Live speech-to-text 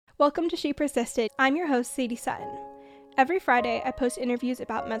Welcome to She Persisted. I'm your host, Sadie Sutton. Every Friday, I post interviews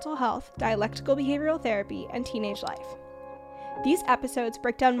about mental health, dialectical behavioral therapy, and teenage life. These episodes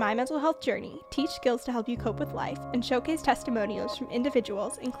break down my mental health journey, teach skills to help you cope with life, and showcase testimonials from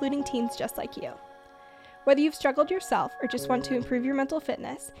individuals, including teens just like you. Whether you've struggled yourself or just want to improve your mental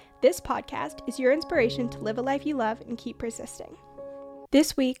fitness, this podcast is your inspiration to live a life you love and keep persisting.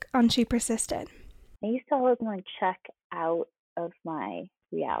 This week on She Persisted. I used to always want to check out of my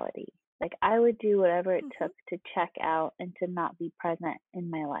reality. Like I would do whatever it took to check out and to not be present in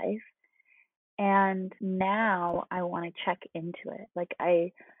my life. And now I want to check into it. Like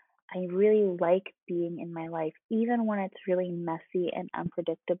I really like being in my life, even when it's really messy and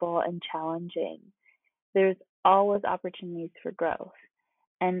unpredictable and challenging. There's always opportunities for growth.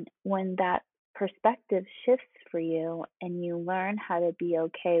 And when that perspective shifts for you and you learn how to be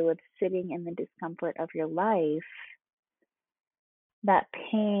okay with sitting in the discomfort of your life, that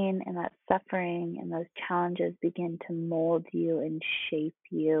pain and that suffering and those challenges begin to mold you and shape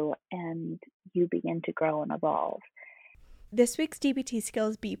you, and you begin to grow and evolve. This week's DBT skill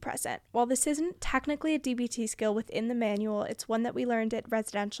is be present. While this isn't technically a DBT skill within the manual, it's one that we learned at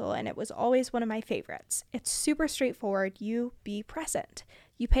residential, and it was always one of my favorites. It's super straightforward. You be present.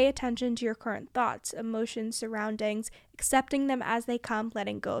 You pay attention to your current thoughts, emotions, surroundings, accepting them as they come,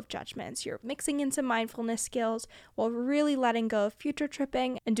 letting go of judgments. You're mixing in some mindfulness skills while really letting go of future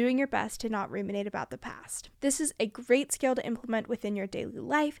tripping and doing your best to not ruminate about the past. This is a great skill to implement within your daily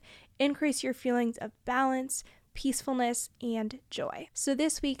life, increase your feelings of balance, peacefulness, and joy. So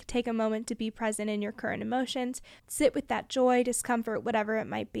this week, take a moment to be present in your current emotions, sit with that joy, discomfort, whatever it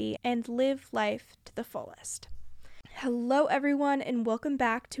might be, and live life to the fullest. Hello everyone, and welcome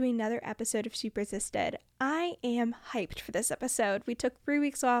back to another episode of She Persisted. I am hyped for this episode. We took 3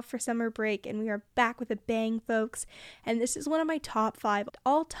 weeks off for summer break and we are back with a bang, folks. And this is one of my top 5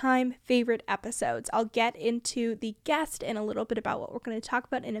 all-time favorite episodes. I'll get into the guest and a little bit about what we're going to talk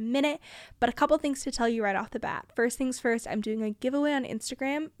about in a minute, but a couple things to tell you right off the bat. First things first, I'm doing a giveaway on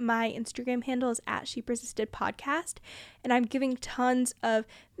Instagram. My Instagram handle is @ShePersistedPodcast, and I'm giving tons of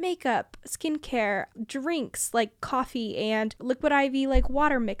makeup, skincare, drinks like coffee and liquid IV like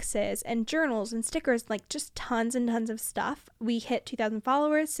water mixes, and journals and stickers, like just tons and tons of stuff. We hit 2,000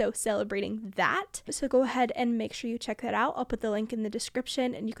 followers, so celebrating that. So go ahead and make sure you check that out. I'll put the link in the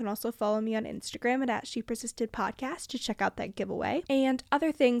description, and you can also follow me on Instagram at @ShePersistedPodcast to check out that giveaway. And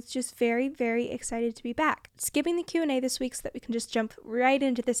other things, just very, very excited to be back. Skipping the Q&A this week so that we can just jump right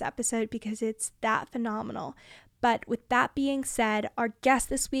into this episode because it's that phenomenal. But with that being said, our guest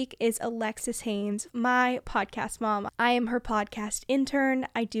this week is Alexis Haines, my podcast mom. I am her podcast intern.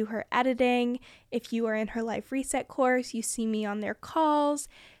 I do her editing. If you are in her Life Reset course, you see me on their calls.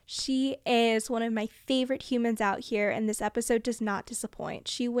 She is one of my favorite humans out here, and this episode does not disappoint.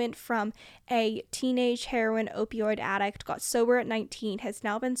 She went from a teenage heroin opioid addict, got sober at 19, has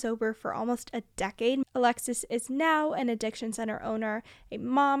now been sober for almost a decade. Alexis is now an addiction center owner, a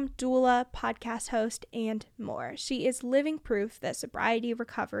mom, doula, podcast host, and more. She is living proof that sobriety,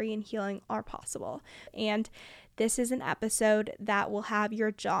 recovery, and healing are possible. And this is an episode that will have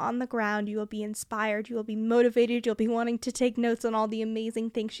your jaw on the ground. You will be inspired. You will be motivated. You'll be wanting to take notes on all the amazing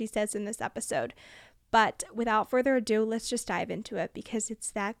things she says in this episode. But without further ado, let's just dive into it because it's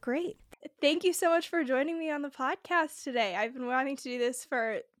that great. Thank you so much for joining me on the podcast today. I've been wanting to do this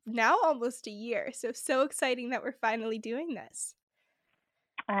for now almost a year. So exciting that we're finally doing this.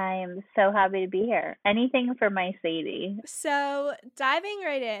 I am so happy to be here. Anything for my Sadie. So diving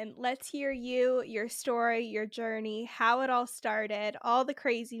right in, let's hear you, your story, your journey, how it all started, all the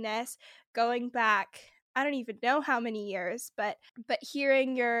craziness going back. I don't even know how many years, but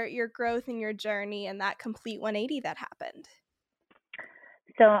hearing your growth and your journey and that complete 180 that happened.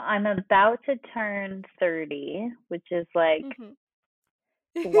 So I'm about to turn 30, which is like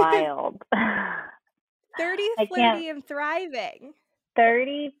wild. 30, flirty, and thriving.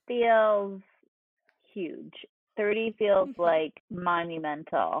 30 feels huge. 30 feels like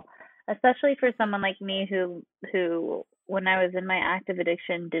monumental, especially for someone like me who when I was in my active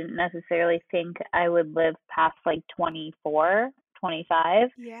addiction didn't necessarily think I would live past like 24, 25.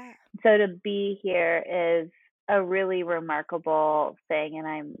 Yeah. So to be here is a really remarkable thing,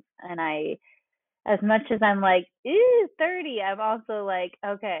 and I as much as I'm like, 30, I'm also like,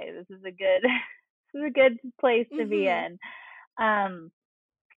 okay, this is a good place to be in.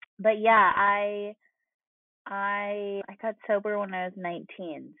 But yeah, I got sober when I was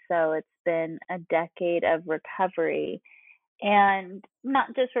 19, so it's been a decade of recovery, and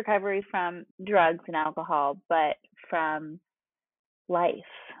not just recovery from drugs and alcohol, but from life.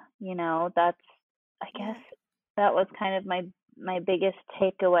 That's, I guess, that was kind of my biggest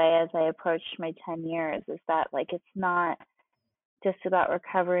takeaway as I approached my 10 years is that like it's not just about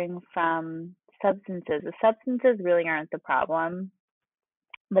recovering from substances. The substances really aren't the problem.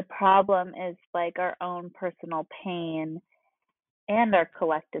 The problem is like our own personal pain and our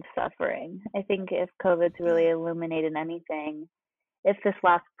collective suffering. I think if COVID's really Yeah. illuminated anything, if this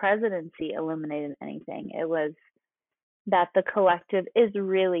last presidency illuminated anything, it was that the collective is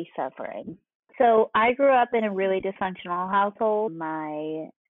really suffering. So I grew up in a Mhm. really dysfunctional household. My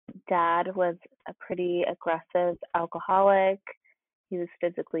dad was a pretty aggressive alcoholic. He was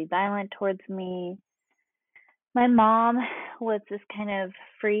physically violent towards me. My mom was this kind of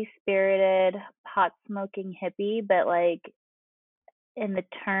free spirited, pot smoking hippie, but like in the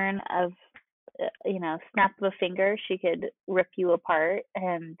turn of snap of a finger, she could rip you apart.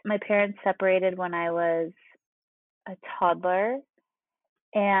 And my parents separated when I was a toddler.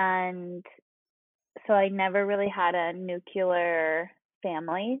 And so I never really had a nuclear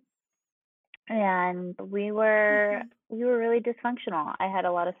family. And Mhm. we were really dysfunctional. I had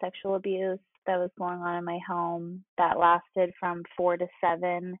a lot of sexual abuse that was going on in my home that lasted from 4 to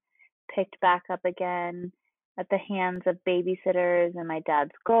 7, picked back up again at the hands of babysitters and my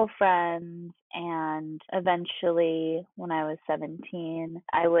dad's girlfriends. And eventually, when I was 17,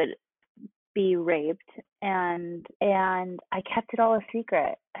 I would be raped, and I kept it all a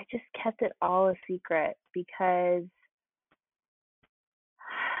secret. I just kept it all a secret because,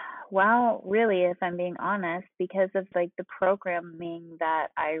 well, really, if I'm being honest, because of like the programming that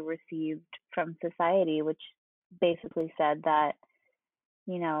I received from society, which basically said that,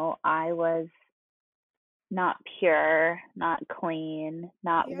 I was not pure, not clean,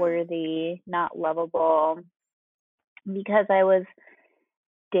 not Yeah. worthy, not lovable, because I was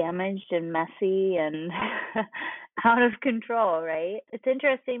damaged and messy and out of control, right? It's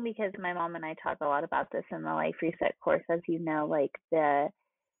interesting because my mom and I talk a lot about this in the Life Reset course, as you know, like the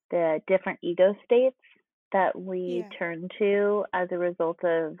different ego states that we Yeah. turn to as a result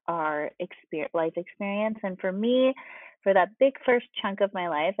of our life experience. And for me, for that big first chunk of my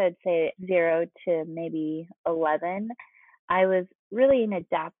life, I'd say 0 to maybe 11, I was really an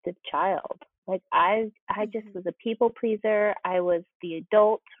adaptive child. Like I just Mhm. was a people pleaser. I was the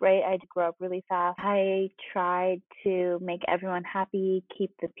adult, right? I had to grow up really fast. I tried to make everyone happy,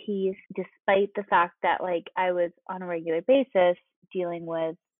 keep the peace, despite the fact that like I was on a regular basis dealing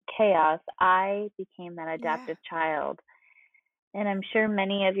with chaos. I became that Yeah. adaptive child. And I'm sure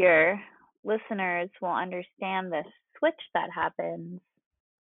many of your listeners will understand this switch that happens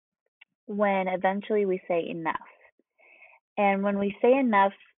when eventually we say enough. And when we say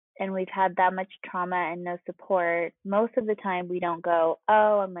enough and we've had that much trauma and no support, most of the time we don't go,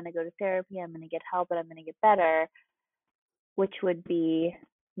 oh, I'm going to go to therapy, I'm going to get help, and I'm going to get better, which would be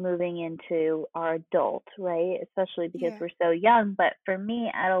moving into our adult, right? Especially because Yeah. we're so young. But for me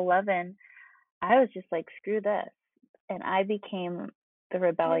at 11, I was just like, screw this. And I became the And it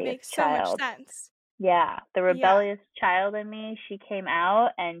rebellious makes so much child. sense. Yeah, the Yeah. rebellious child in me, she came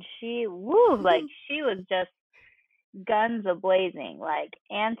out and like she was just guns a blazing, like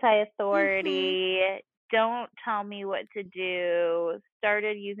Mhm. anti-authority, don't tell me what to do,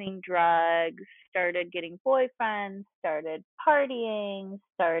 started using drugs, started getting boyfriends, started partying,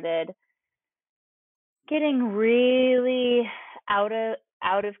 started getting really out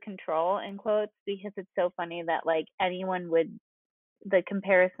of control in quotes, because it's so funny that like anyone would, the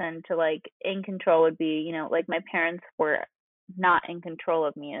comparison to like in control would be, like my parents were not in control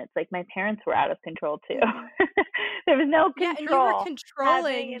of me, and it's like my parents were out of control too. Mhm. There was no Yeah, and you were control controlling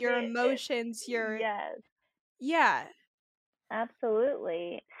happening in your emotions, your yes, yeah.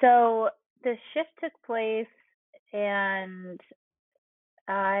 absolutely. So the shift took place, and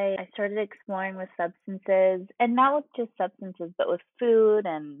I started exploring with substances, and not with just substances but with food,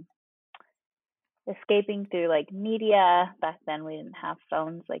 and escaping through like media. Back then we didn't have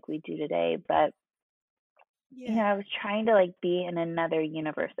phones like we do today, but Yeah. I was trying to like be in another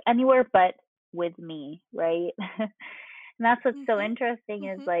universe, anywhere but with me, right? And that's what's so Mhm. interesting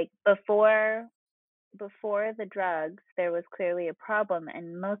is Mhm. like before the drugs, there was clearly a problem,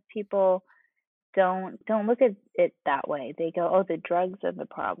 and most people don't look at it that way. They go, "Oh, the drugs are the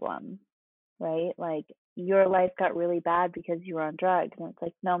problem." Right? Like your life got really bad because you were on drugs. And it's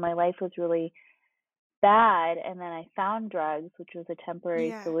like, "No, my life was really bad, and then I found drugs, which was a temporary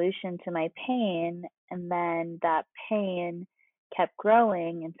Yeah. solution to my pain, and then that pain kept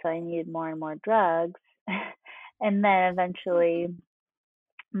growing, and so I needed more and more drugs." And then eventually Mhm.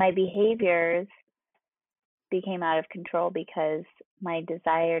 my behaviors became out of control because my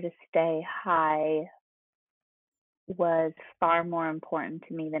desire to stay high was far more important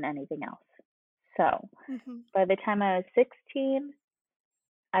to me than anything else. So by the time I was 16,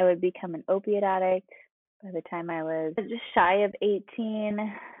 I would become an opiate addict. By the time I was just shy of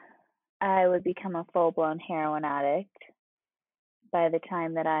 18, I would become a full-blown heroin addict. By the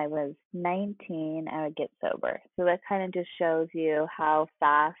time that I was 19, I would get sober. So that kind of just shows you how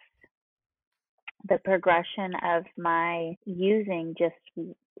fast the progression of my using just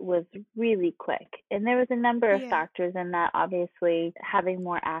was really quick. And there was a number of factors in that. Obviously, having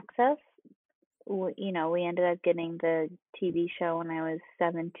more access. You know, we ended up getting the TV show when I was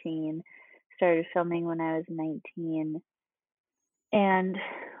 17, started filming when I was 19. And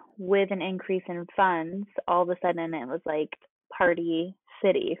with an increase in funds, all of a sudden it was like party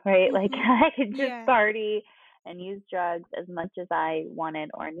city, right? Like I could just party and use drugs as much as I wanted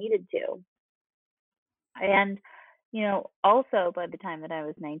or needed to. And, you know, also by the time that I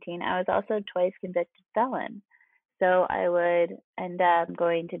was 19, I was also twice convicted felon. So I would end up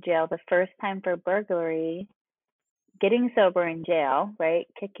going to jail the first time for burglary, getting sober in jail, right?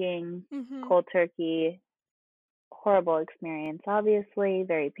 Kicking cold turkey, horrible experience, obviously,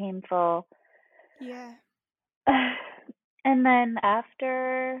 very painful. Yeah. And then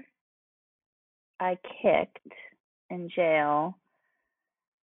after I kicked in jail,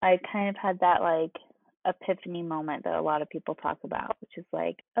 I kind of had that like epiphany moment that a lot of people talk about, which is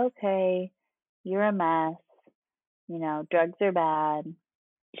like, okay, you're a mess. You know, drugs are bad.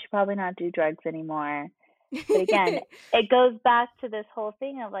 You should probably not do drugs anymore. But again, it goes back to this whole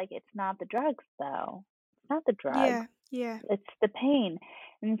thing of like, it's not the drugs though. It's not the drugs. Yeah. It's the pain.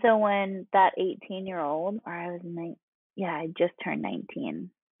 And so when that 18-year-old, or I was I just turned 19.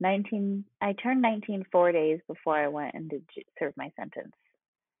 I turned 19 4 days before I went and to serve my sentence.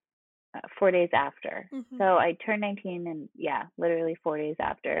 4 days after. So I turned 19 and literally 4 days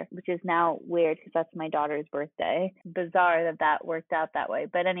after, which is now weird because that's my daughter's birthday. Bizarre that worked out that way.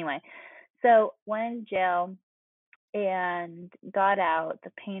 But anyway, so went into jail and got out.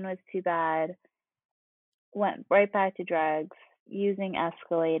 The pain was too bad. Went right back to drugs. Using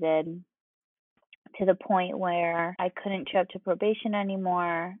escalated to the point where I couldn't show up to probation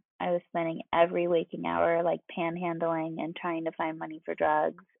anymore. I was spending every waking hour like panhandling and trying to find money for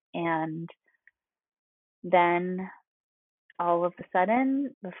drugs. And then all of a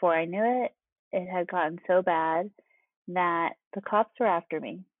sudden, before I knew it, it had gotten so bad that the cops were after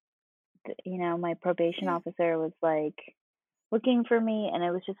me. You know, my probation officer was like looking for me, and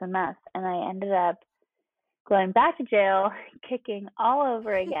it was just a mess. And I ended up going back to jail, kicking all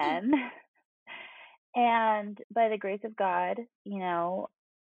over again. And by the grace of God, you know,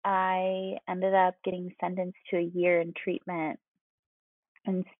 I ended up getting sentenced to a year in treatment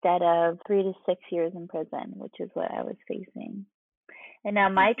instead of 3 to 6 years in prison, which is what I was facing. And now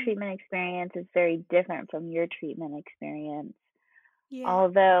my treatment experience is very different from your treatment experience.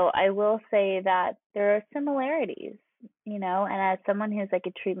 Although I will say that there are similarities, you know, and as someone who's like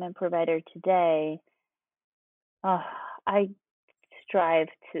a treatment provider today, I strive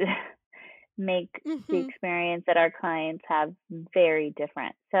to make the experience that our clients have very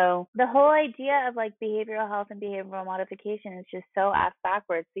different. So the whole idea of like behavioral health and behavioral modification is just so ass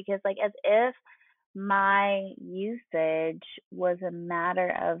backwards, because like as if my usage was a matter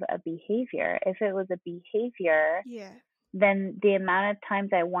of a behavior. If it was a behavior, then the amount of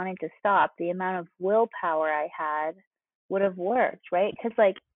times I wanted to stop, the amount of willpower I had would have worked, right? Because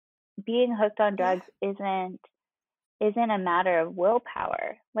like being hooked on drugs isn't a matter of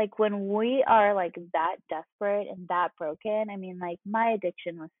willpower. Like when we are like that desperate and that broken, I mean, like my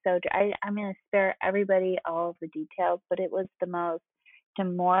addiction was so I'm going to spare everybody all of the details, but it was the most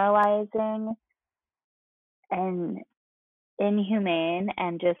demoralizing and inhumane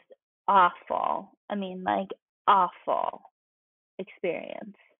and just awful. I mean, like awful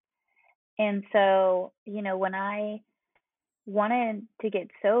experience. And so, you know, when I wanted to get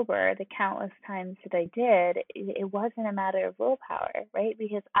sober, the countless times that I did, it wasn't a matter of willpower, right?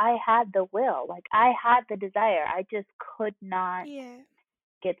 Because I had the will, like I had the desire. I just could not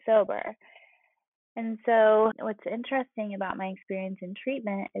get sober. And so what's interesting about my experience in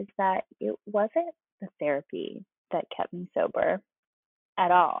treatment is that it wasn't the therapy that kept me sober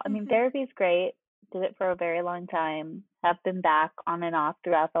at all. I mean, therapy is great. Did it for a very long time. Have been back on and off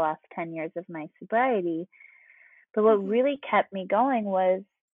throughout the last 10 years of my sobriety. But what really kept me going was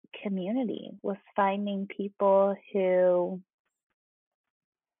community, was finding people who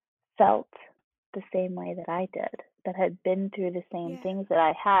felt the same way that I did, that had been through the same things that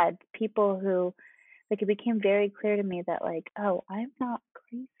I had, people who, like, it became very clear to me that, like, oh, I'm not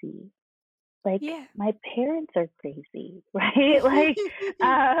crazy. Like, my parents are crazy, right? Like,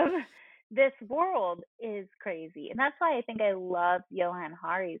 this world is crazy. And that's why I think I love Johann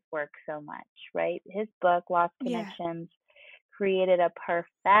Hari's work so much, right? His book, Lost Yeah. Connections, created a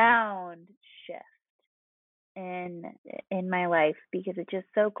profound shift in my life because it just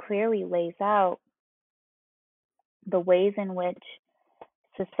so clearly lays out the ways in which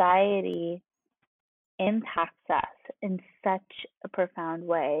society impacts us in such a profound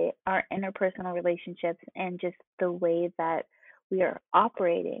way, our interpersonal relationships and just the way that we are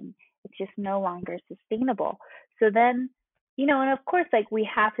operating. It's just no longer sustainable. So then, and of course, like we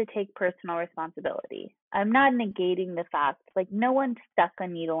have to take personal responsibility. I'm not negating the fact, like no one stuck a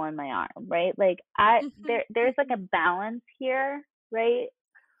needle in my arm, right? Like there's like a balance here, right?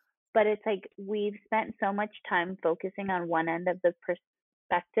 But it's like we've spent so much time focusing on one end of the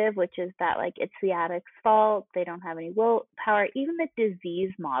perspective, which is that like it's the addict's fault, they don't have any willpower. Even the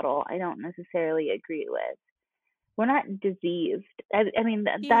disease model, I don't necessarily agree with. We're not diseased. I mean,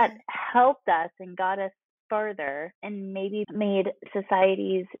 that Yeah. helped us and got us further and maybe made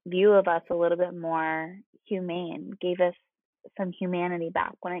society's view of us a little bit more humane, gave us some humanity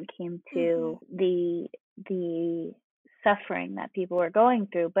back when it came Mm-hmm. to the suffering that people were going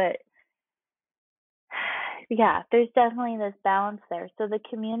through. But yeah, there's definitely this balance there. So the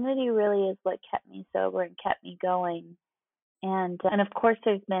community really is what kept me sober and kept me going. And of course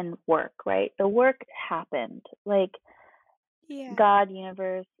there's been work, right? The work happened. Like Yeah. God,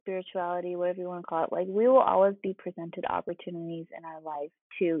 universe, spirituality, whatever you want to call it, like we will always be presented opportunities in our life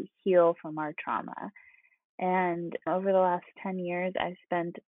to heal from our trauma. And over the last 10 years, I've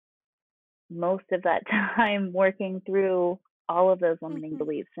spent most of that time working through all of those limiting Mm-hmm.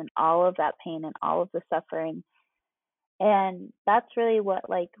 beliefs and all of that pain and all of the suffering. And that's really what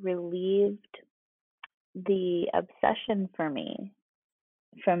like relieved the obsession for me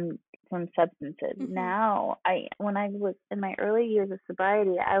from substances. Mm-hmm. Now, when I was in my early years of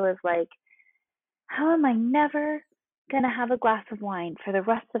sobriety, I was like, how am I never going to have a glass of wine for the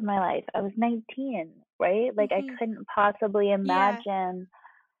rest of my life? I was 19, right? Like I Mm-hmm. couldn't possibly Yeah. imagine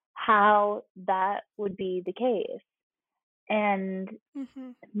how that would be the case. And Mm-hmm.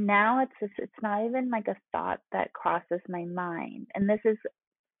 now it's not even like a thought that crosses my mind. And this is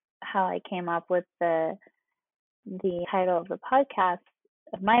how I came up with the title of the podcast,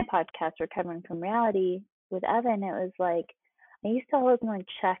 of my podcast, Recovering from Reality with Evan. It was like I used to always want to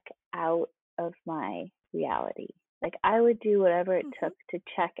check out of my reality. Like I would do whatever it Mm-hmm. took to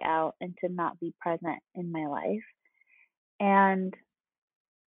check out and to not be present in my life. And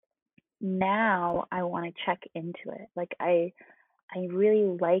now I want to check into it. Like I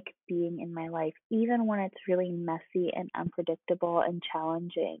really like being in my life, even when it's really messy and unpredictable and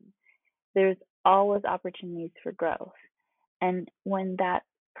challenging. There's always opportunities for growth. And when that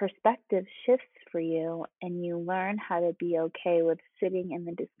perspective shifts for you and you learn how to be okay with sitting in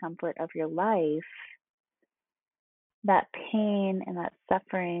the discomfort of your life, that pain and that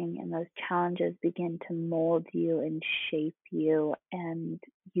suffering and those challenges begin to mold you and shape you, and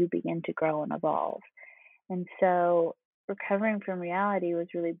you begin to grow and evolve. And so recovering from reality was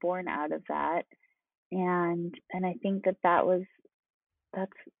really born out of that. And I think that's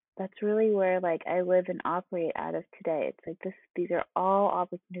that's really where like I live and operate out of today. It's like these are all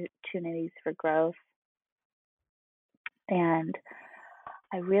opportunities for growth, and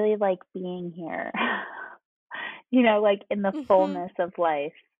I really like being here. Like in the Mm-hmm. fullness of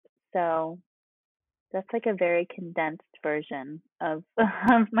life. So that's like a very condensed version of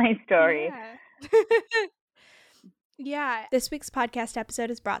of my story. Yeah. Yeah. This week's podcast episode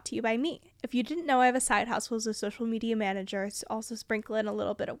is brought to you by me. If you didn't know, I have a side hustle as a social media manager, so also sprinkle in a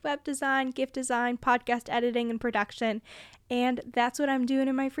little bit of web design, gift design, podcast editing, and production. And that's what I'm doing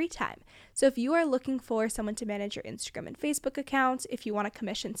in my free time. So if you are looking for someone to manage your Instagram and Facebook accounts, if you want to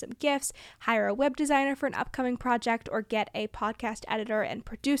commission some gifts, hire a web designer for an upcoming project, or get a podcast editor and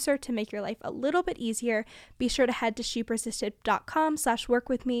producer to make your life a little bit easier, be sure to head to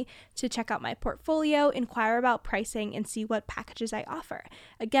shepresisted.com/workwithme to check out my portfolio, inquire about pricing, and see what packages I offer.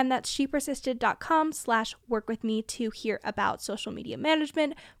 Again, that's shepresisted.com/workwithme to hear about social media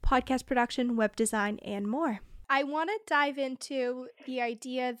management, podcast production, web design, and more. I want to dive into the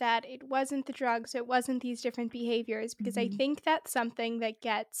idea that it wasn't the drugs, it wasn't these different behaviors, because I Mm-hmm. think that's something that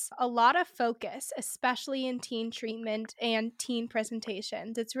gets a lot of focus, especially in teen treatment and teen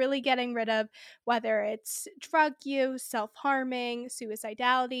presentations. It's really getting rid of whether it's drug use, self-harming,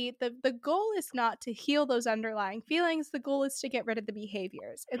 suicidality. The goal is not to heal those underlying feelings, the goal is to get rid of the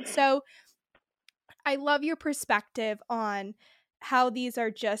behaviors. And so I love your perspective on how these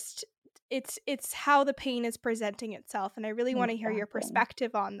are just it's how the pain is presenting itself, and I really want to hear your Exactly.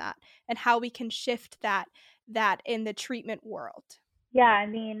 perspective on that and how we can shift that in the treatment world. Yeah, I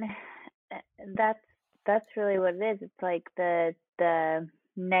mean, that's that's really what it is. It's like the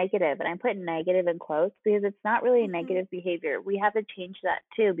negative, and I put negative in quotes because it's not really a Mm-hmm. negative behavior. We have to change that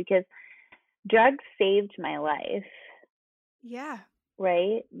too, because drugs saved my life, Yeah.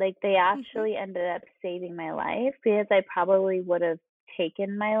 right? Like they Mm-hmm. actually ended up saving my life, because I probably would have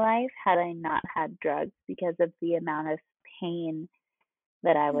taken my life had I not had drugs, because of the amount of pain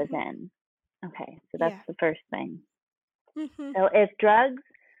that I was Mm-hmm. in. Okay, so that's Yeah. the first thing. Mm-hmm. So if drugs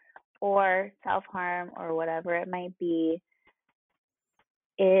or self harm or whatever it might be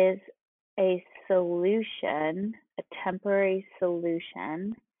is a solution, a temporary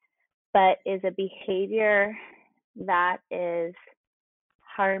solution, but is a behavior that is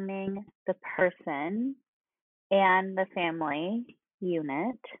harming the person and the family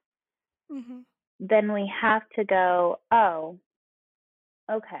unit, Mm-hmm. then we have to go, oh,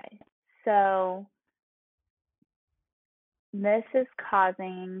 okay, so this is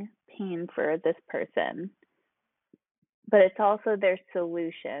causing pain for this person, but it's also their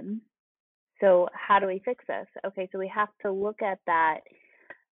solution. So, how do we fix this? Okay, so we have to look at that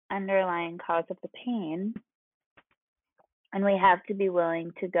underlying cause of the pain, and we have to be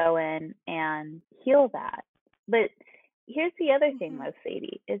willing to go in and heal that. But here's the other thing, Mm-hmm. though,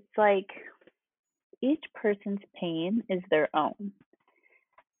 Sadie. It's like each person's pain is their own.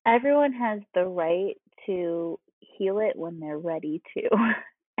 Everyone has the right to heal it when they're ready to.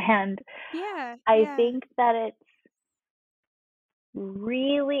 And Yeah. I Yeah. think that it's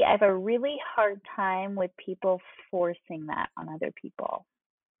really, I have a really hard time with people forcing that on other people.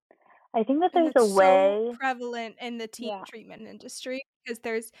 I think that And there's a that's so way. prevalent in the teen Yeah. treatment industry because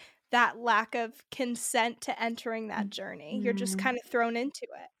there's that lack of consent to entering that journey. You're just Mm-hmm. kind of thrown into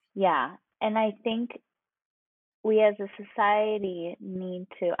it. Yeah. And I think we as a society need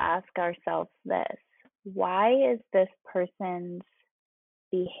to ask ourselves this: why is this person's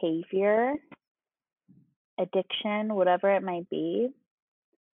behavior, addiction, whatever it might be,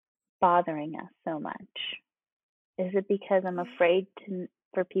 bothering us so much? Is it because I'm Yeah. afraid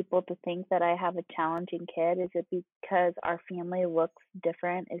for people to think that I have a challenging kid? Is it because our family looks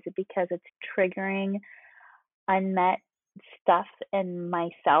different? Is it because it's triggering unmet stuff in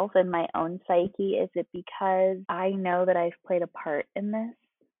myself and my own psyche? Is it because I know that I've played a part in this,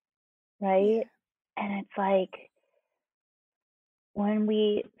 right? Yeah. And it's like when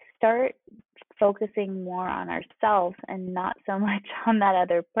we start focusing more on ourselves and not so much on that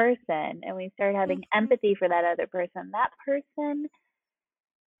other person, and we start having Mhm. empathy for that person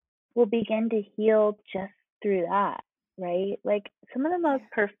will begin to heal just through that, right? Like some of the most Yeah.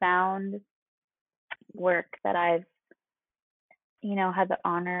 profound work that I've, had the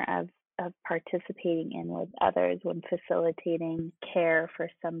honor of participating in with others when facilitating care for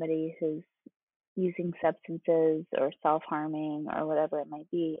somebody who's using substances or self-harming or whatever it might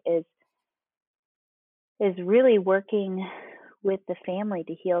be is really working with the family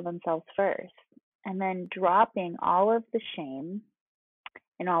to heal themselves first, and then dropping all of the shame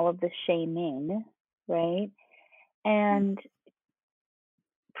and all of the shaming, right? Mm. And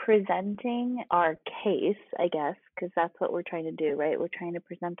presenting our case, I guess, because that's what we're trying to do, right? We're trying to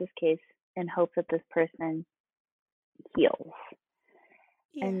present this case in hope that this person heals.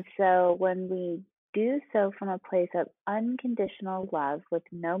 Yeah. And so when we do so from a place of unconditional love with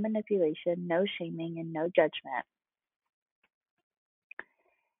no manipulation, no shaming, and no judgment,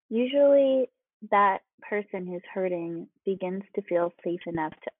 usually that person who's hurting begins to feel safe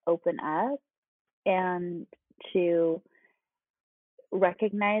enough to open up and to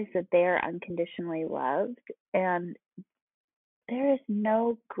recognize that they are unconditionally loved. And there is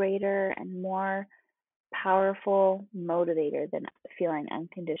no greater and more powerful motivator than feeling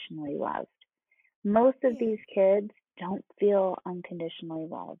unconditionally loved. Most of Yeah. these kids don't feel unconditionally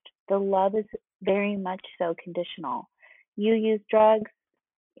loved. The love is very much so conditional. You use drugs,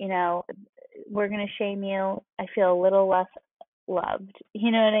 you know, we're going to shame you. I feel a little less loved.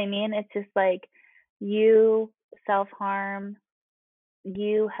 You know what I mean? It's just like you self harm,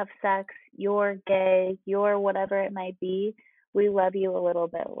 you have sex, you're gay, you're whatever it might be. We love you a little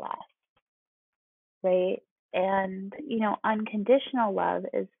bit less, right? And unconditional love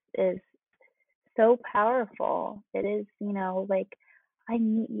is so powerful. It is, like I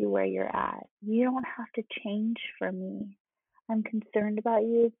meet you where you're at. You don't have to change for me. I'm concerned about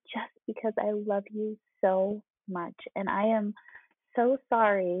you just because I love you so much. And I am so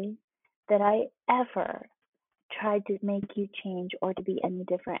sorry that I ever tried to make you change or to be any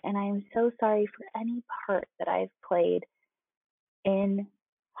different. And I am so sorry for any part that I've played in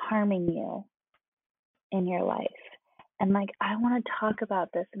harming you in your life. And like, I want to talk about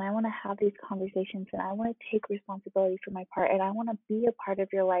this and I want to have these conversations and I want to take responsibility for my part and I want to be a part of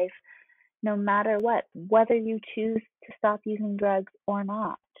your life no matter what, whether you choose to stop using drugs or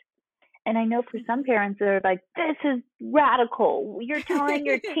not. And I know for some parents that are like, this is radical. You're telling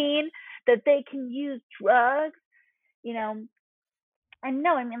your teen that they can use drugs, you know. And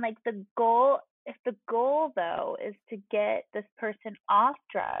no, I mean, like, the goal, if the goal though is to get this person off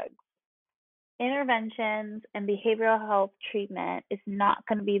drugs, interventions and behavioral health treatment is not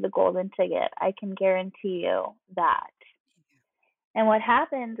going to be the golden ticket. I can guarantee you that. And what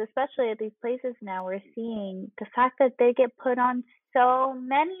happens, especially at these places now, we're seeing the fact that they get put on so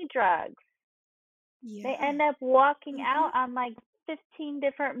many drugs. They Yeah. end up walking out on like 15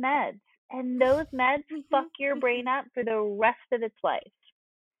 different meds. And those meds fuck your brain up for the rest of its life.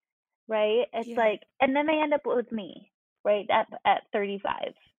 Right? It's Yeah. like, and then they end up with me, right? At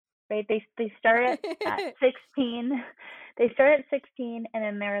 35. Right? They start at 16. They start at 16 and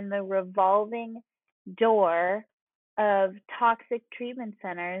then they're in the revolving door of toxic treatment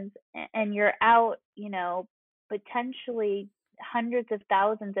centers, and you're out, potentially hundreds of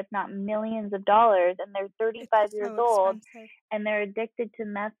thousands, if not millions of dollars, and they're 35 It's years so old expensive. and they're addicted to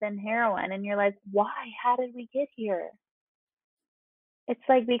meth and heroin, and you're like, why? How did we get here? It's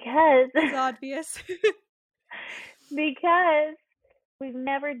like, because It's obvious. because we've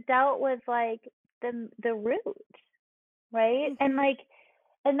never dealt with like the root, right? And like,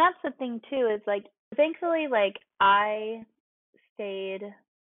 and that's the thing too, is like, thankfully, like, I stayed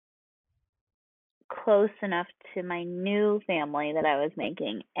close enough to my new family that I was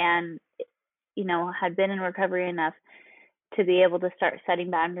making, and had been in recovery enough to be able to start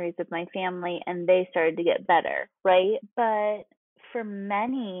setting boundaries with my family, and they started to get better, right? But for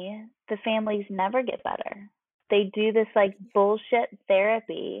many, the families never get better. They do this like bullshit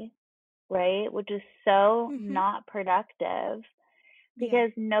therapy, right? Which is so not productive, Yeah.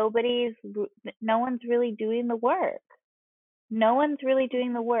 because no one's really doing the work. No one's really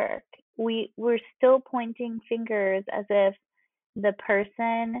doing the work. We're still pointing fingers as if the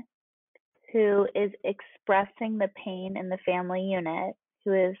person who is expressing the pain in the family unit,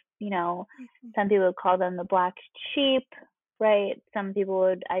 who is, some people would call them the black sheep, right? Some people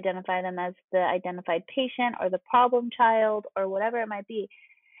would identify them as the identified patient or the problem child or whatever it might be.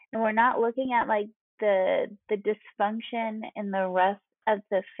 And we're not looking at like the dysfunction in the rest of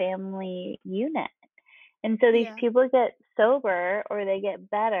the family unit. And so these people get sober or they get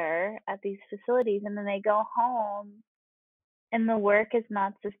better at these facilities, and then they go home and the work is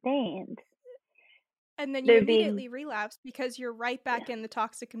not sustained. And then you They're being immediately relapse because you're right back in the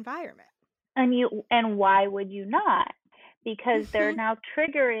toxic environment. and why would you not? Because they're now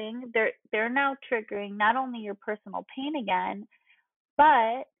triggering not only your personal pain again,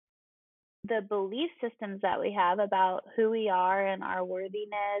 but the belief systems that we have about who we are and our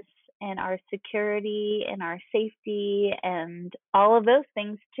worthiness and our security and our safety and all of those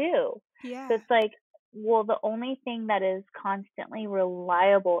things too. So Yeah. it's like, well, the only thing that is constantly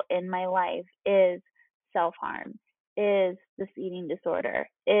reliable in my life is self-harm, is this eating disorder,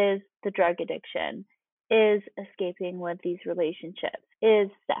 is the drug addiction, is escaping with these relationships, is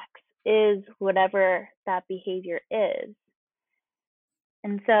sex, is whatever that behavior is.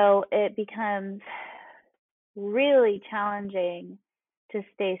 And so it becomes really challenging to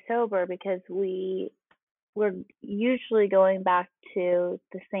stay sober because we're usually going back to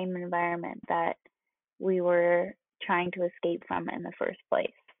the same environment that we were trying to escape from in the first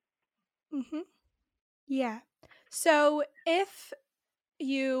place. Yeah. So if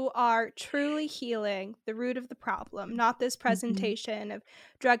you are truly healing the root of the problem, not this Mm-hmm. presentation of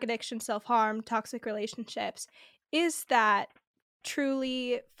drug addiction, self-harm, toxic relationships, is that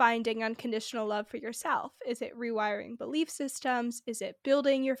truly finding unconditional love for yourself? Is it rewiring belief systems? Is it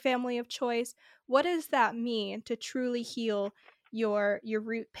building your family of choice? What does that mean to truly heal your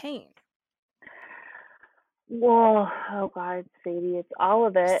root pain? Whoa, oh God, Sadie, it's all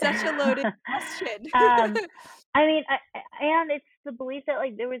of it. Such a loaded question. I mean, and it's the belief that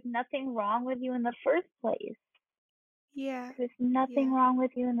like there was nothing wrong with you in the first place. Yeah. There's nothing Yeah. wrong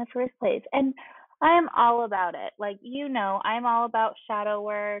with you in the first place. And I am all about it. Like, I'm all about shadow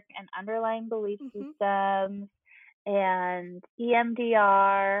work and underlying belief systems and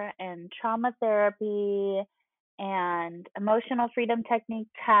EMDR and trauma therapy and emotional freedom technique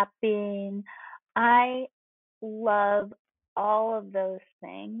tapping. I love all of those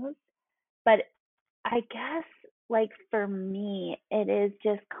things. But I guess, like, for me, it is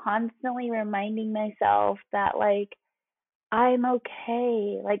just constantly reminding myself that, like, I'm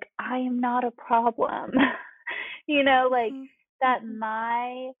okay. Like, I am not a problem. Like that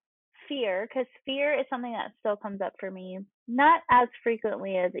my fear, because fear is something that still comes up for me, not as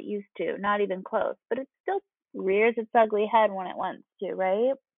frequently as it used to, not even close, but it still rears its ugly head when it wants to,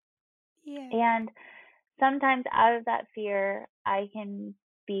 right? Yeah. And sometimes out of that fear, I can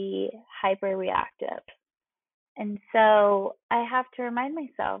be hyper reactive. And so I have to remind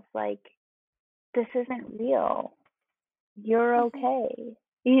myself, like, this isn't real. You're Mhm. okay.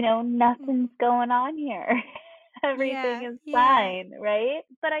 You know, nothing's Mhm. going on here. Everything Yeah. is Yeah. fine, right?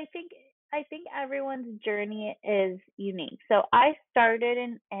 But I think everyone's journey is unique. So I started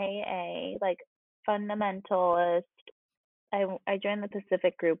in AA, like fundamentalist. I joined the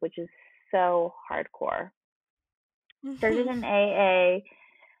Pacific group, which is so hardcore. Started Mhm. in AA,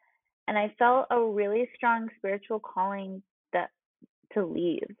 and I felt a really strong spiritual calling that to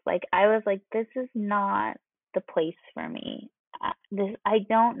leave. Like I was like, this is not the place for me. I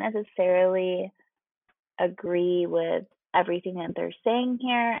don't necessarily agree with everything that they're saying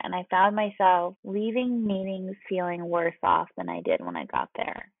here, and I found myself leaving meetings feeling worse off than I did when I got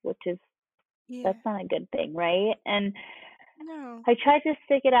there, which is Yeah. that's not a good thing, right? And No. I tried to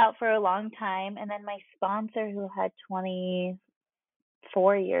stick it out for a long time, and then my sponsor, who had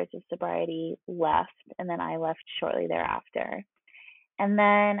 24 years of sobriety, left, and then I left shortly thereafter. And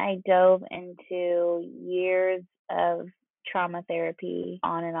then I dove into years of trauma therapy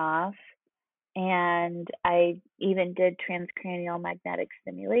on and off. And I even did transcranial magnetic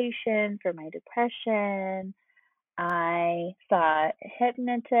stimulation for my depression. I saw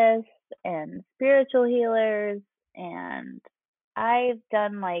hypnotists and spiritual healers, and I've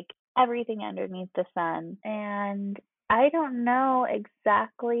done like everything underneath the sun. And I don't know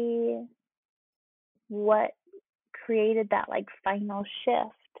exactly what created that like final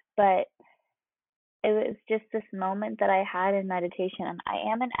shift, but it was just this moment that I had in meditation. And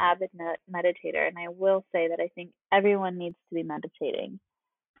I am an avid meditator, and I will say that I think everyone needs to be meditating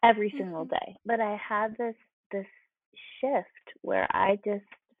every single Mhm. day. But I had this shift where I just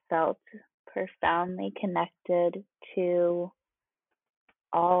felt profoundly connected to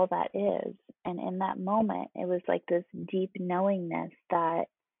all that is. And in that moment, it was like this deep knowingness that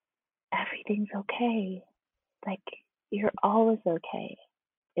everything's okay. Like, you're always okay.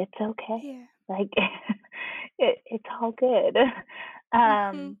 It's okay. Yeah. Like, it's all good. Mhm.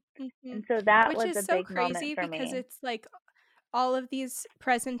 And Mhm. so that Which was is a so big moment crazy for because me. it's like all of these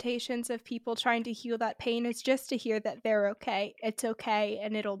presentations of people trying to heal that pain is just to hear that they're okay. It's okay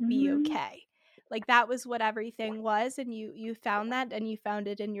and it'll be Hmm. okay. Like that was what everything was, and you found that, and you found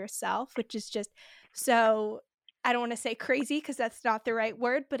it in yourself, which is just so, I don't want to say crazy because that's not the right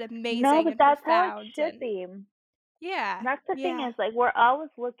word, but No, amazing but and that's how it profound. should And be. yeah. That's the thing, Yeah. is like we're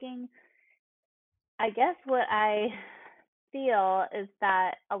always looking. I guess what I feel is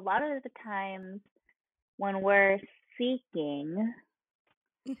that a lot of the times when we're seeking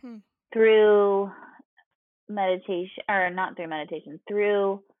Mhm. through meditation, or not through meditation,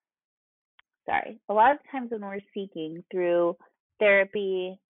 through, sorry, a lot of times when we're seeking through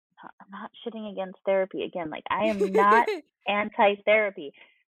therapy, I'm not shitting against therapy again. Like, I am not anti therapy,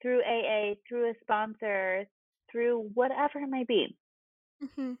 through AA, through a sponsor, through whatever it might be,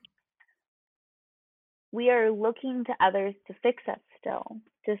 Mhm. we are looking to others to fix us still,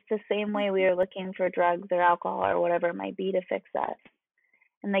 just the same way we Mhm. are looking for drugs or alcohol or whatever it might be to fix us.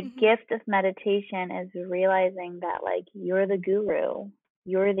 And the Mhm. gift of meditation is realizing that, like, you're the guru,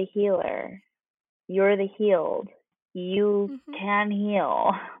 you're the healer, you're the healed, you Mhm. can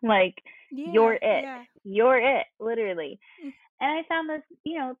heal. Like, Yeah. Yeah. you're it, literally. Mm. And I found this,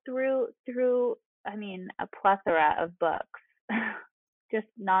 through I mean, a plethora of books, just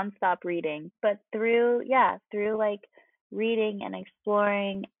nonstop reading, but through like reading and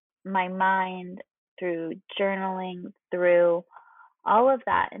exploring my mind, through journaling, through all of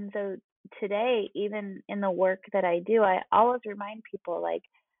that. And so today, even in the work that I do, I always remind people, like,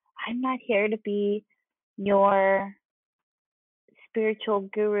 I'm not here to be your spiritual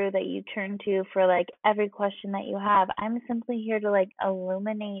guru that you turn to for like every question that you have. I'm simply here to like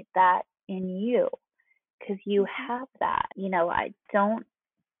illuminate that in you, because you Mhm. have that. I don't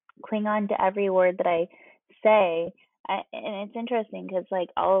cling on to every word that I say. And it's interesting because like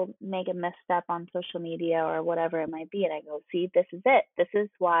I'll make a misstep on social media or whatever it might be, and I go, see, this is it. This is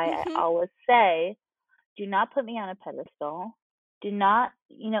why I Mhm. always say, do not put me on a pedestal. Do not,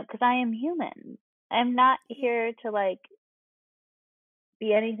 because I am human. I'm not Yeah. here to like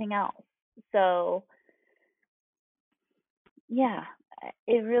be anything else. So yeah,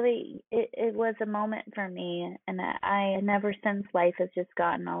 it was a moment for me, and I never since, life has just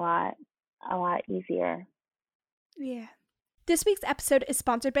gotten a lot easier. Yeah. This week's episode is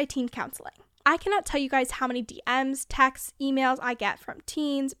sponsored by Teen Counseling. I cannot tell you guys how many DMs, texts, emails I get from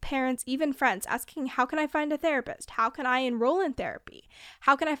teens, parents, even friends asking, how can I find a therapist? How can I enroll in therapy?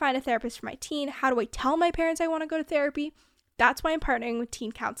 How can I find a therapist for my teen? How do I tell my parents I want to go to therapy? That's why I'm partnering with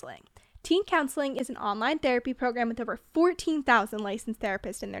Teen Counseling. Teen Counseling is an online therapy program with over 14,000 licensed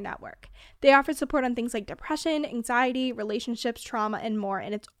therapists in their network. They offer support on things like depression, anxiety, relationships, trauma, and more,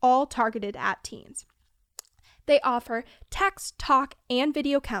 and it's all targeted at teens. They offer text, talk, and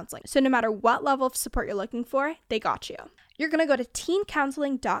video counseling, so no matter what level of support you're looking for, they got you. You're going to go to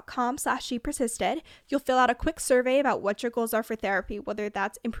teencounseling.com/shepersisted. You'll fill out a quick survey about what your goals are for therapy, whether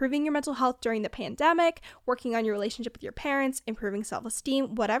that's improving your mental health during the pandemic, working on your relationship with your parents, improving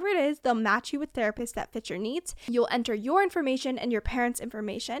self-esteem, whatever it is, they'll match you with therapists that fit your needs. You'll enter your information and your parents'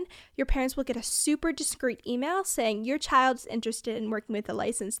 information. Your parents will get a super discreet email saying your child's interested in working with a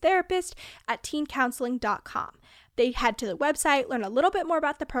licensed therapist at teencounseling.com. They head to the website, learn a little bit more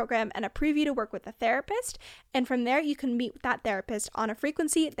about the program, and approve you to work with a therapist. And from there, you can meet with that therapist on a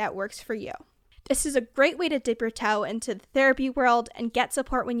frequency that works for you. This is a great way to dip your toe into the therapy world and get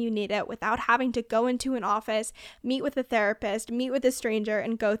support when you need it without having to go into an office, meet with a therapist, meet with a stranger,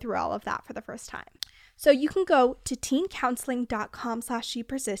 and go through all of that for the first time. So you can go to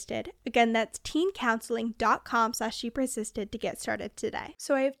teencounseling.com/shepersisted. Again, that's teencounseling.com/shepersisted to get started today.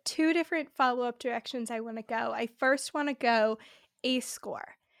 So I have two different follow-up directions I want to go. I first want to go ACE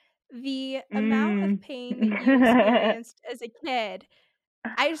score. The amount of pain that you experienced as a kid,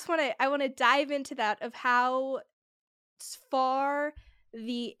 I want to dive into that of how far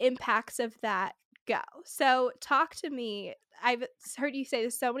the impacts of that go. So talk to me. I've heard you say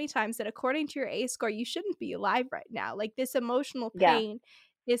this so many times that according to your ACE score, you shouldn't be alive right now. Like, this emotional Yeah. pain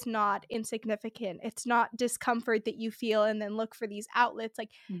is not insignificant. It's not discomfort that you feel and then look for these outlets.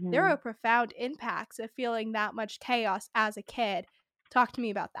 Like, there Mm-hmm. are profound impacts of feeling that much chaos as a kid. Talk to me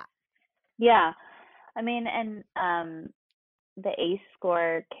about that. Yeah. I mean, and the ACE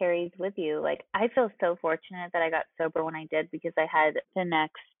score carries with you. Like, I feel so fortunate that I got sober when I did, because I had the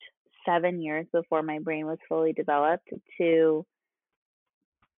next 7 years before my brain was fully developed to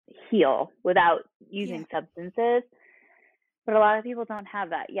heal without using substances. But a lot of people don't have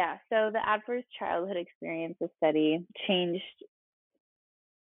that. Yeah. So the adverse childhood experience study changed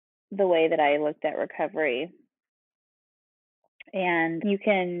the way that I looked at recovery. And you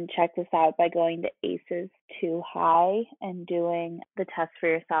can check this out by going to ACEs Too High and doing the test for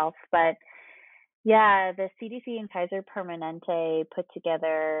yourself. But yeah, the CDC and Kaiser Permanente put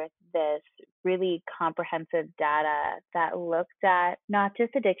together this really comprehensive data that looked at not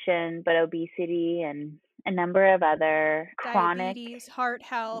just addiction, but obesity and a number of other Diabetes, heart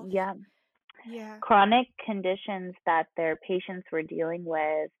health. chronic conditions that their patients were dealing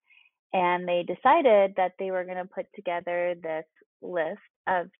with. And they decided that they were going to put together this list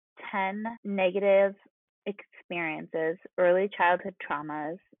of 10 negative experiences, early childhood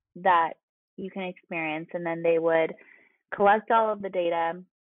traumas that you can experience. And then they would collect all of the data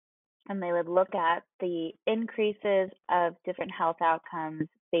and they would look at the increases of different health outcomes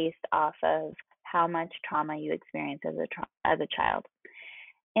based off of how much trauma you experienced as a child.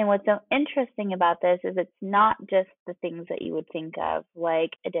 And what's so interesting about this is it's not just the things that you would think of,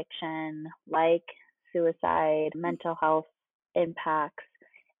 like addiction, like suicide, mental health impacts.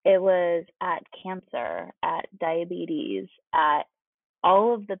 It was at cancer, at diabetes, at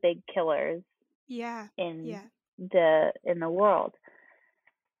all of the big killers in the world.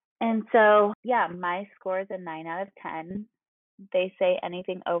 And so, yeah, my score is a 9 out of 10. They say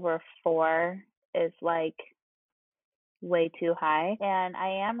anything over 4 is like way too high. And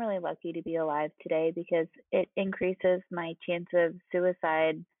I am really lucky to be alive today because it increases my chance of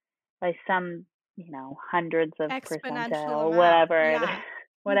suicide by some, hundreds of percentile, whatever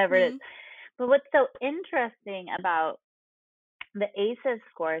it is. But what's so interesting about the ACEs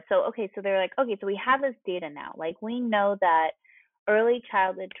score, so they're like, so we have this data now. Like, we know that early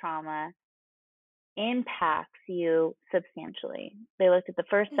childhood trauma impacts you substantially. They looked at the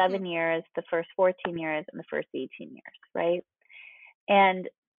first 7 years, the first 14 years, and the first 18 years, right? And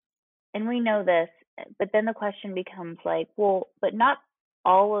we know this, but then the question becomes like, well, but not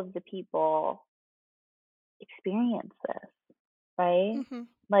all of the people experience this, right?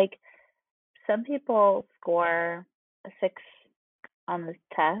 Like, some people score a 6 on this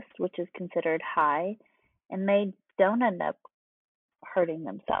test, which is considered high, and they don't end up hurting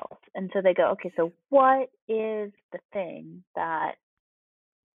themselves. And so they go, okay, so what is the thing that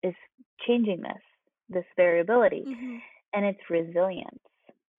is changing this variability? And it's resilience.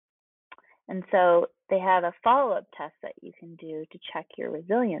 And so they have a follow-up test that you can do to check your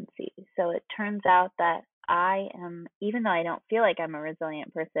resiliency. So it turns out that I am, even though I don't feel like I'm a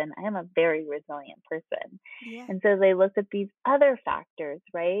resilient person, I am a very resilient person. And so they looked at these other factors,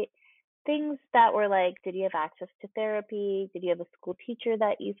 right? Things that were like, did you have access to therapy? Did you have a school teacher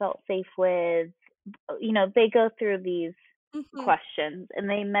that you felt safe with? They go through these Mhm. questions, and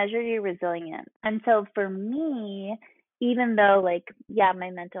they measure your resilience. And so for me, even though, like, yeah, my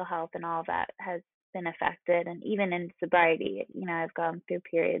mental health and all that has been affected, and even in sobriety, I've gone through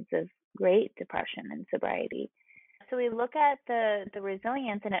periods of great depression in sobriety. So we look at the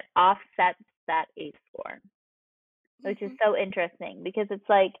resilience, and it offsets that ACE score, which is Mhm. so interesting, because it's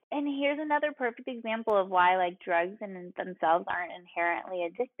like, and here's another perfect example of why, like, drugs in themselves aren't inherently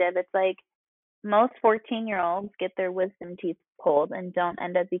addictive. It's like most 14-year-olds get their wisdom teeth pulled and don't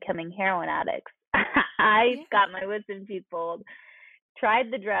end up becoming heroin addicts. I Yeah. got my wisdom teeth pulled, tried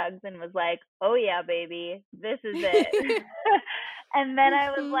the drugs, and was like, oh yeah, baby, this is it. And then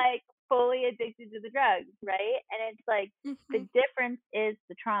I was Mhm. like fully addicted to the drugs, right? And it's like the Mhm. difference is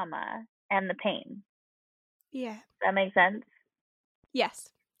the trauma and the pain. Does Yeah. that make sense?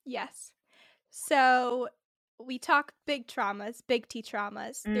 Yes. Yes. So we talk big traumas, big T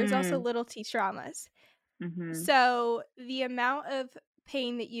traumas. There's also Mm. little T traumas. Mhm. So the amount of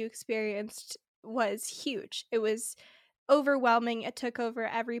pain that you experienced was huge. It was overwhelming. It took over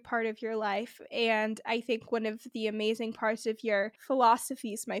every part of your life. And I think one of the amazing parts of your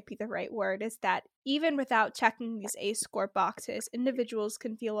philosophies, might be the right word, is that even without checking these ACE score boxes, individuals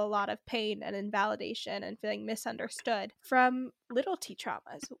can feel a lot of pain and invalidation and feeling misunderstood from little T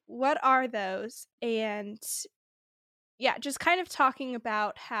traumas. What are those? And yeah, just kind of talking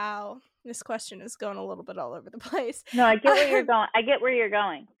about how this question is going a little bit all over the place. No, I get where you're Um, going. I get where you're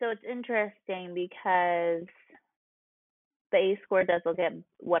going. So it's interesting because the ACE score does look at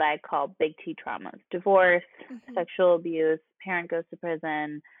what I call big T traumas: divorce, mhm. sexual abuse, parent goes to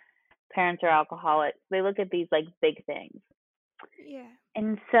prison, parents are alcoholics. They look at these like big things. Yeah.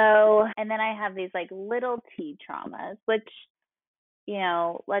 And so, and then I have these like little T traumas, which,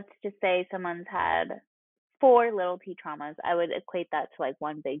 let's just say someone's had four little T traumas. I would equate that to like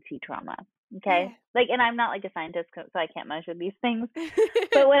one big T trauma. Okay. Yeah. Like, and I'm not like a scientist, so I can't measure these things.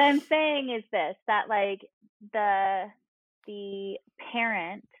 But what I'm saying is this, that like the the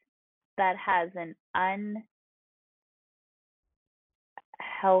parent that has an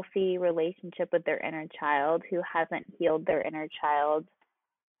unhealthy relationship with their inner child, who hasn't healed their inner child,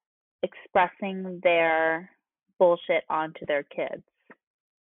 expressing their bullshit onto their kids,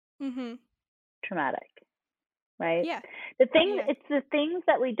 Mhm. traumatic, right? Yeah. Yeah. It's the things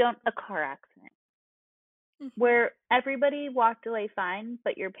that we don't, a car accident Mhm. where everybody walked away fine,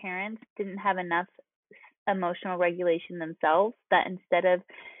 but your parents didn't have enough emotional regulation themselves, that instead of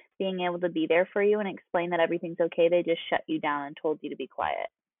being able to be there for you and explain that everything's okay, they just shut you down and told you to be quiet,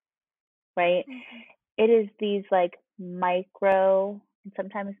 right? Mhm. It is these like micro and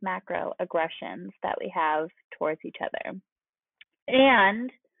sometimes macro aggressions that we have towards each other.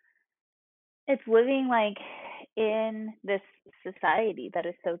 And it's living like in this society that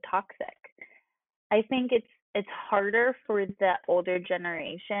is so toxic. I think it's harder for the older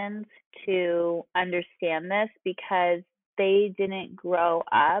generations to understand this because they didn't grow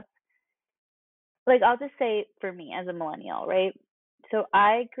up. Like, I'll just say for me as a millennial, right? So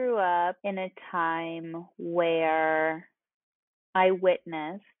I grew up in a time where I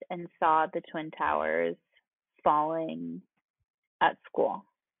witnessed and saw the Twin Towers falling at school.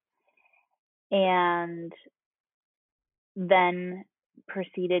 And then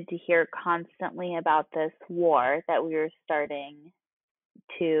proceeded to hear constantly about this war that we were starting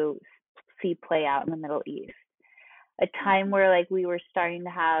to see play out in the Middle East. A time Mhm. where like we were starting to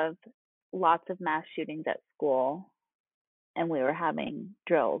have lots of mass shootings at school, and we were having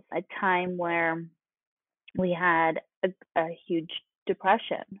drills. A time where we had a huge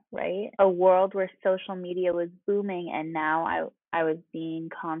depression, right? A world where social media was booming, and now I was being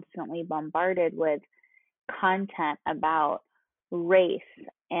constantly bombarded with content about race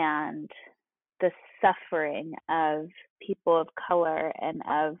and the suffering of people of color and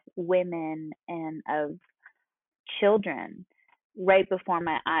of women and of children right before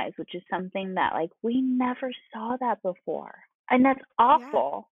my eyes, which is something that like we never saw that before. And that's Yeah.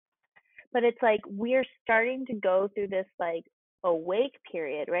 awful. But it's like we're starting to go through this like awake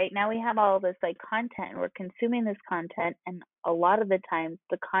period, right? Now we have all this like content, and we're consuming this content, and a lot of the times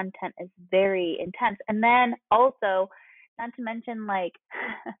the content is very intense. And then also, not to mention like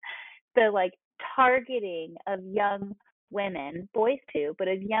the like targeting of young women, boys too, but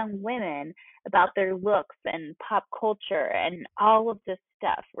of young women about their looks and pop culture and all of this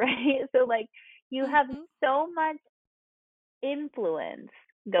stuff, right? So like you have Mhm. so much influence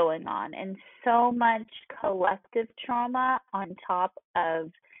going on and so much collective trauma on top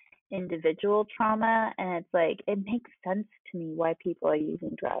of individual trauma, and it's like it makes sense to me why people are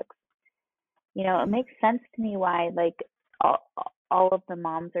using drugs. It Yeah. makes sense to me why like all, all of the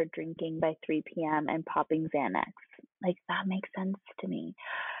moms are drinking by 3 p.m. and popping Xanax. Like, that makes sense to me.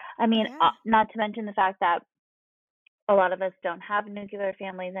 I mean, Yeah. not to mention the fact that a lot of us don't have nuclear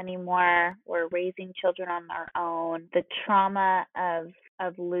families anymore. We're raising children on our own. The trauma of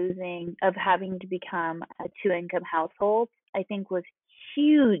having to become a two-income household, I think, was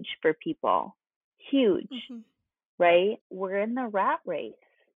huge for people. Huge, Mm-hmm. right? We're in the rat race.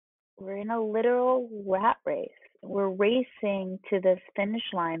 We're in a literal rat race. We're racing to this finish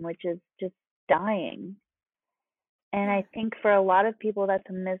line, which is just dying. And Yeah. I think for a lot of people, that's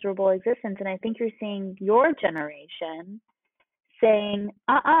a miserable existence. And I think you're seeing your generation saying,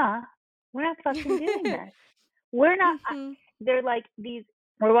 we're not fucking doing this. We're not, Mm-hmm. they're like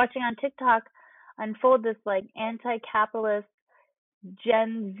we're watching on TikTok unfold this like anti capitalist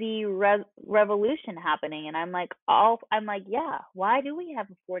Gen Z revolution happening. And I'm like, yeah, why do we have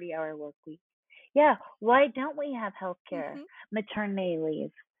a 40-hour work week? Yeah, why don't we have health care, Mm-hmm. maternity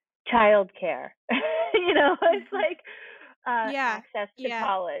leave, child care? It's Mm-hmm. like Yeah. access to Yeah.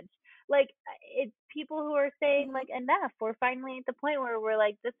 college. Like, it's people who are saying Mm-hmm. like, enough. We're finally at the point where we're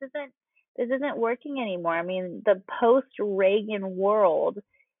like, this isn't working anymore. I mean, the post Reagan world,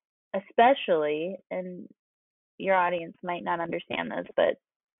 especially, and your audience might not understand this, but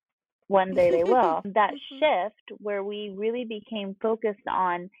one day they will. That Mm-hmm. shift where we really became focused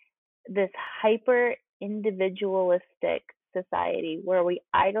on this hyper individualistic society where we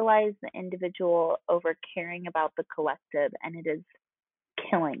idolize the individual over caring about the collective, and it is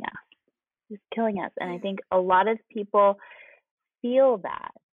killing us. It's killing us. And I Yeah. think a lot of people feel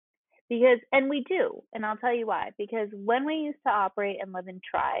that and we do. And I'll tell you why. Because when we used to operate and live in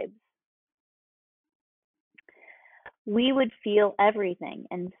tribes, we would feel everything.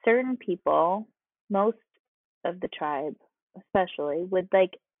 And certain people, most of the tribe especially, would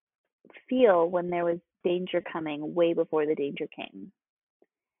like feel when there was danger coming way before the danger came.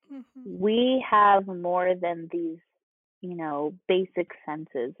 Mm-hmm. We have more than these, basic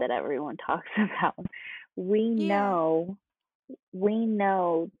senses that everyone talks about. We Yeah. know, we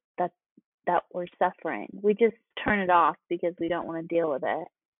know that we're suffering. We just turn it off because we don't want to deal with it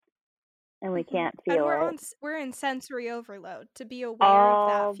and we Mm-hmm. can't And feel it we're in sensory overload to be aware of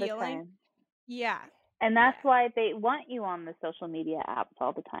that all the feeling. time. Yeah. And that's Yeah. why they want you on the social media apps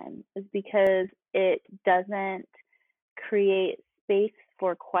all the time, is because it doesn't create space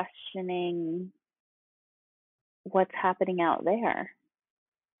for questioning what's happening out there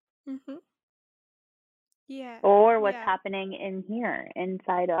Mm-hmm. Yeah. or what's Yeah. happening in here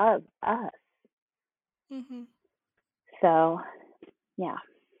inside of us. Mm-hmm. So, yeah.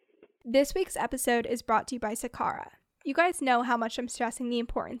 This week's episode is brought to you by Sakara. You guys know how much I'm stressing the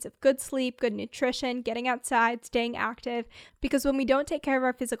importance of good sleep, good nutrition, getting outside, staying active, because when we don't take care of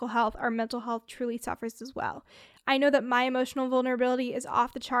our physical health, our mental health truly suffers as well. I know that my emotional vulnerability is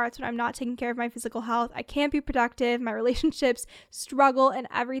off the charts when I'm not taking care of my physical health. I can't be productive, my relationships struggle, and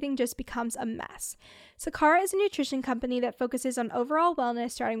everything just becomes a mess. Sakara is a nutrition company that focuses on overall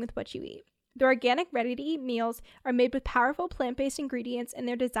wellness, starting with what you eat. Their organic, ready-to-eat meals are made with powerful plant-based ingredients, and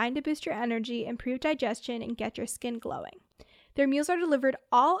they're designed to boost your energy, improve digestion, and get your skin glowing. Their meals are delivered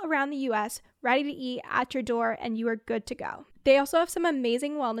all around the U.S., ready to eat at your door, and you are good to go. They also have some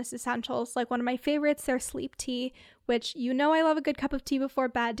amazing wellness essentials, like one of my favorites, their sleep tea, which I love a good cup of tea before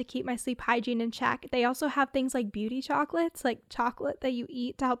bed to keep my sleep hygiene in check. They also have things like beauty chocolates, like chocolate that you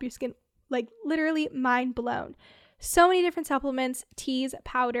eat to help your skin, like literally mind blown. So many different supplements, teas,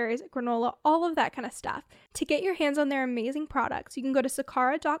 powders, granola, all of that kind of stuff. To get your hands on their amazing products, you can go to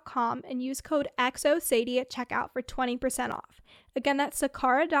sakara.com and use code XOSADIE at checkout for 20% off. Again, that's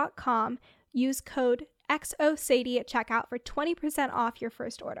sakara.com. Use code XOSADIE at checkout for 20% off your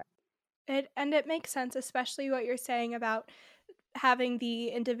first order. It makes sense, especially what you're saying about having the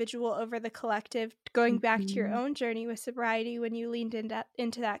individual over the collective, going back to your Mhm. own journey with sobriety when you leaned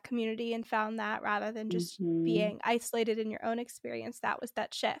into that community and found that rather than just Mhm. being isolated in your own experience. That was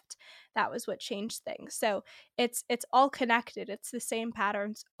that shift. That was what changed things. So it's all connected. It's the same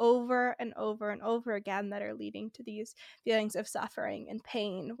patterns over and over and over again that are leading to these feelings of suffering and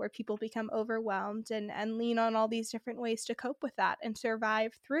pain where people become overwhelmed and lean on all these different ways to cope with that and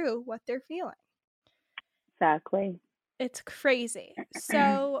survive through what they're feeling. Exactly. It's crazy.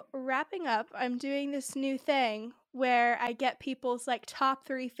 So, wrapping up, I'm doing this new thing where I get people's like top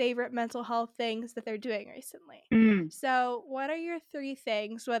 3 favorite mental health things that they're doing recently. Mm. So, what are your 3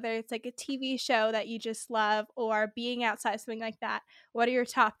 things, whether it's like a TV show that you just love or being outside, something like that? What are your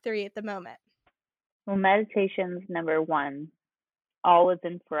top 3 at the moment? Well, meditation's number one, always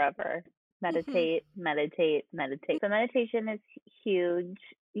and forever. Mhm. Meditate, meditate, meditate. So meditation is huge.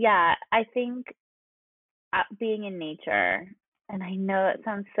 Yeah, I think being in nature, and I know it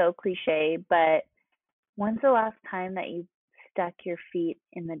sounds so cliche, but when's the last time that you stuck your feet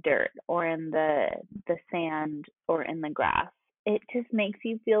in the dirt or in the sand or in the grass? It just makes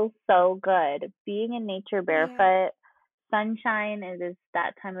you feel so good. Being in nature Yeah. barefoot, sunshine, it is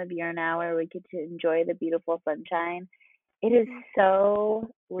that time of year now where we get to enjoy the beautiful sunshine. It is Mm-hmm.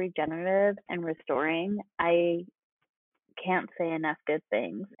 so regenerative and restoring. I can't say enough good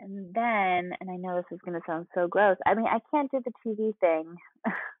things. And then, and I know this is going to sound so gross. I mean, I can't do the TV thing.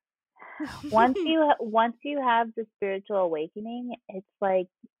 Once you have the spiritual awakening, it's like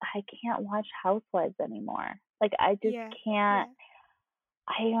I can't watch Housewives anymore. Like I just Yeah. can't. Yeah.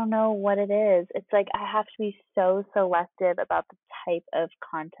 I don't know what it is. It's like I have to be so selective about the type of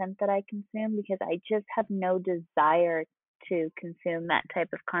content that I consume because I just have no desire to consume that type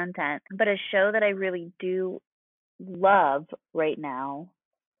of content. But a show that I really do love right now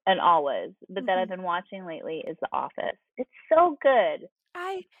and always, but that Mm-hmm. I've been watching lately is The Office. It's so good.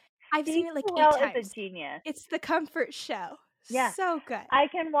 I I've seen Steve it like 8 Carell is a times. genius. It's the comfort show. Yeah. So good. I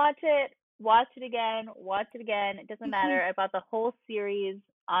can watch it again, watch it again. It doesn't Mm-hmm. matter. I bought the whole series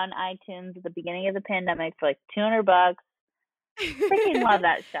on iTunes at the beginning of the pandemic for like $200. Freaking love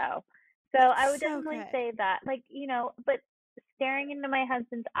that show. So It's I would so definitely good. say that, like, but staring into my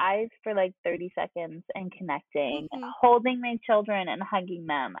husband's eyes for like 30 seconds and connecting, Mm-hmm. holding my children and hugging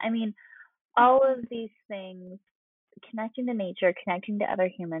them. I mean, all Mm-hmm. of these things, connecting to nature, connecting to other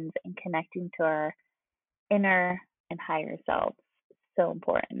humans, and connecting to our inner and higher selves, so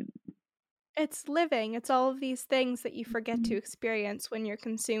important. It's living. It's all of these things that you forget to Mhm. experience when you're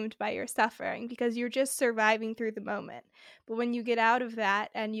consumed by your suffering because you're just surviving through the moment. But when you get out of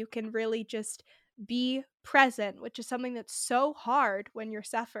that and you can really just be present, which is something that's so hard when you're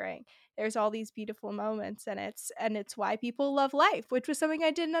suffering, there's all these beautiful moments, and it's why people love life, which was something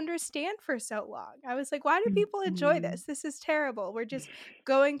I didn't understand for so long. I was like, why do people enjoy Mhm. this? This is terrible. We're just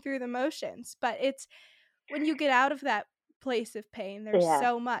going through the motions. But it's when you get out of that place of pain, there's Yeah.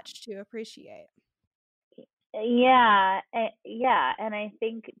 so much to appreciate. Yeah, yeah, and I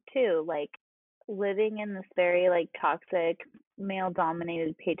think too, like living in this very like toxic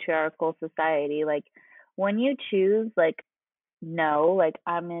male-dominated patriarchal society, like when you choose like no, like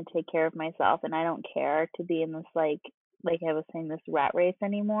I'm gonna take care of myself and I don't care to be in this like I was saying, this rat race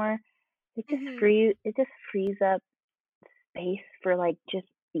anymore, Mhm. it just frees up space for like just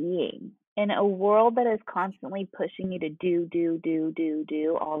being. In a world that is constantly pushing you to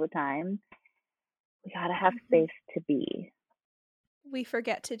do all the time, we gotta have Mhm. space to be. We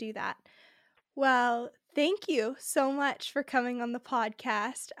forget to do that. Well, thank you so much for coming on the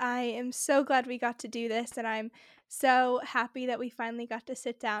podcast. I am so glad we got to do this, and I'm so happy that we finally got to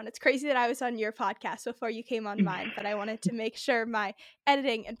sit down. It's crazy that I was on your podcast before you came on mine, but I wanted to make sure my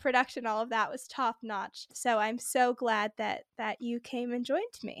editing and production, all of that was top notch. So I'm so glad that you came and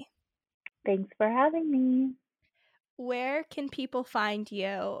joined me. Thanks for having me. Where can people find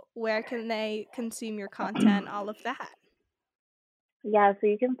you? Where can they consume your content? All of that. Yeah, so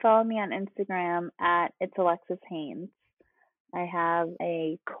you can follow me on Instagram at it's Alexis Haines. I have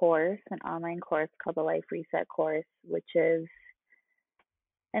a course, an online course called the Life Reset course, which is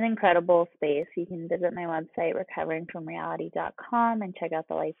an incredible space. You can visit my website, recoveringfromreality.com, and check out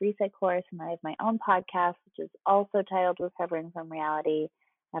the Life Reset course. And I have my own podcast, which is also titled Recovering from Reality.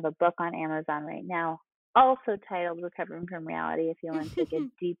 I have a book on Amazon right now, also titled Recovering from Reality, if you want to take a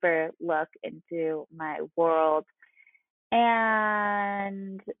deeper look into my world.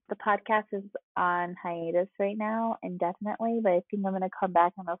 And the podcast is on hiatus right now, indefinitely, but I think I'm going to come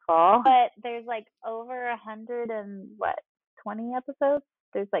back in the fall. But there's like over 20 episodes?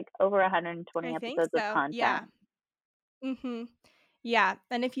 There's like over 120 I think episodes of so. Yeah. content. Mhm. Yeah,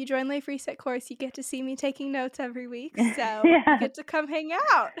 and if you join Life Reset course, you get to see me taking notes every week, so you Yeah. get to come hang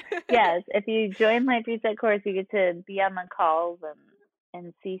out. Yes. If you join my preset course, you get to be on the calls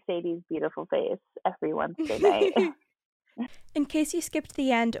and see Sadie's beautiful face every Wednesday night. In case you skipped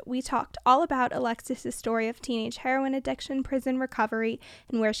the end, we talked all about Alexis' story of teenage heroin addiction, prison recovery,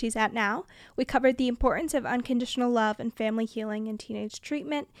 and where she's at now. We covered the importance of unconditional love and family healing in teenage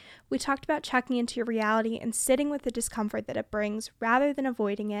treatment. We talked about checking into your reality and sitting with the discomfort that it brings rather than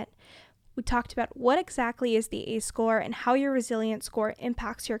avoiding it. We talked about what exactly is the ACE score and how your resilience score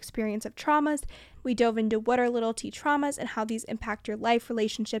impacts your experience of traumas. We dove into what are little t traumas and how these impact your life,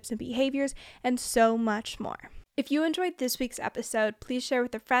 relationships, and behaviors, and so much more. If you enjoyed this week's episode, please share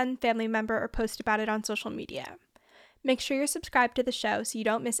with a friend, family member, or post about it on social media. Make sure you're subscribed to the show so you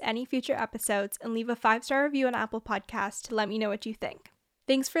don't miss any future episodes, and leave a 5-star review on Apple Podcasts to let me know what you think.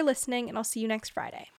 Thanks for listening, and I'll see you next Friday.